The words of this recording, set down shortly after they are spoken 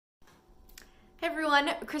Hey everyone,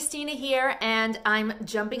 Christina here, and I'm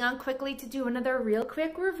jumping on quickly to do another real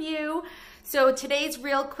quick review. So today's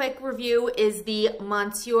real quick review is the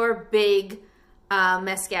Monsieur Big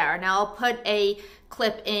mascara. Now I'll put a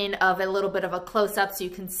clip in of a little bit of a close-up so you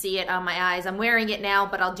can see it on my eyes. I'm wearing it now,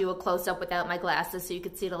 but I'll do a close-up without my glasses so you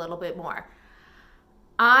can see it a little bit more.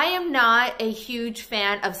 I am not a huge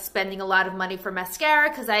fan of spending a lot of money for mascara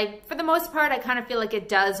because for the most part, I kind of feel like it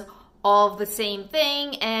does all of the same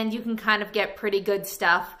thing, and you can kind of get pretty good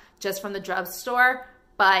stuff just from the drugstore,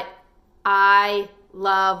 but I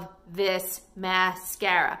love this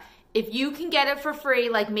mascara. If you can get it for free,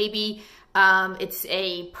 like maybe it's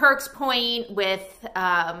a Perks point with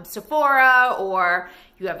Sephora, or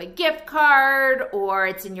you have a gift card, or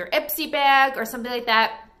it's in your Ipsy bag or something like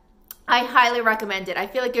that, I highly recommend it. I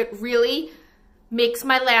feel like it really makes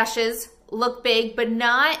my lashes look big, but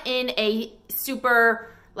not in a super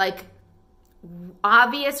like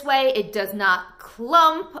obvious way. It does not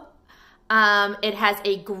clump. It has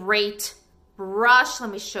a great brush.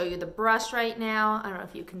 Let me show you the brush right now. I don't know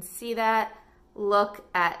if you can see that. Look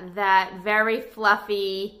at that. Very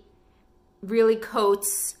fluffy, really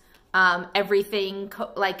coats everything.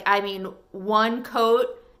 Like, I mean, one coat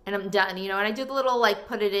and I'm done, you know, and I do the little like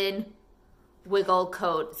put it in wiggle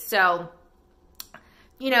coat. So,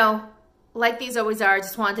 you know, like these always are, I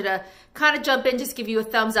just wanted to kind of jump in, just give you a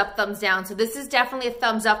thumbs up, thumbs down. So this is definitely a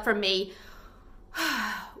thumbs up for me.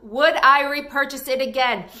 Would I repurchase it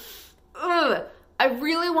again? Ugh. I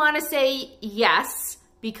really want to say yes,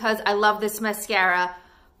 because I love this mascara,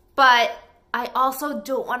 but I also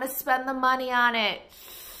don't want to spend the money on it.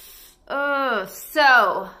 Ugh.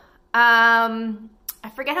 So, I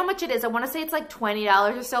forget how much it is. I want to say it's like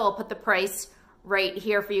 $20 or so. I'll put the price right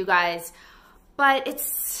here for you guys. But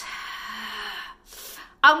it's...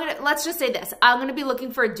 let's just say this. I'm gonna be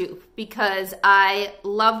looking for a dupe because I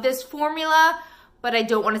love this formula, but I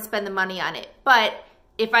don't want to spend the money on it. But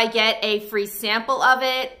if I get a free sample of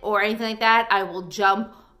it or anything like that, I will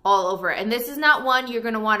jump all over it. And this is not one you're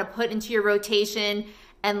gonna want to put into your rotation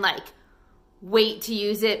and like wait to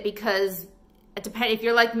use it, because if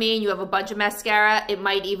you're like me and you have a bunch of mascara, it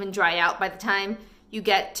might even dry out by the time you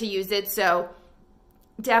get to use it. So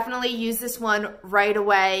definitely use this one right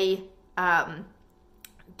away.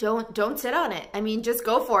 Don't sit on it. I mean, just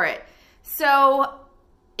go for it. So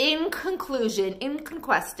in conclusion, in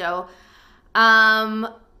conquesto,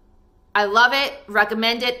 I love it,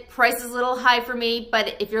 recommend it. Price is a little high for me,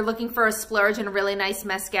 but if you're looking for a splurge and a really nice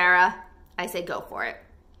mascara, I say go for it.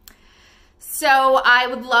 So I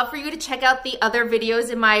would love for you to check out the other videos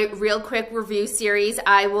in my real quick review series.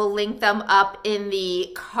 I will link them up in the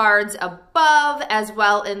cards above, as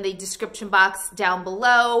well in the description box down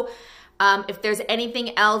below. If there's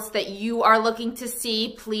anything else that you are looking to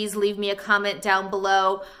see, please leave me a comment down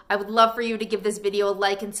below. I would love for you to give this video a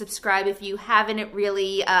like and subscribe if you haven't. It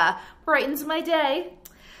really brightens my day.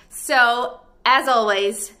 So, as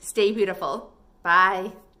always, stay beautiful.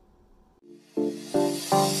 Bye.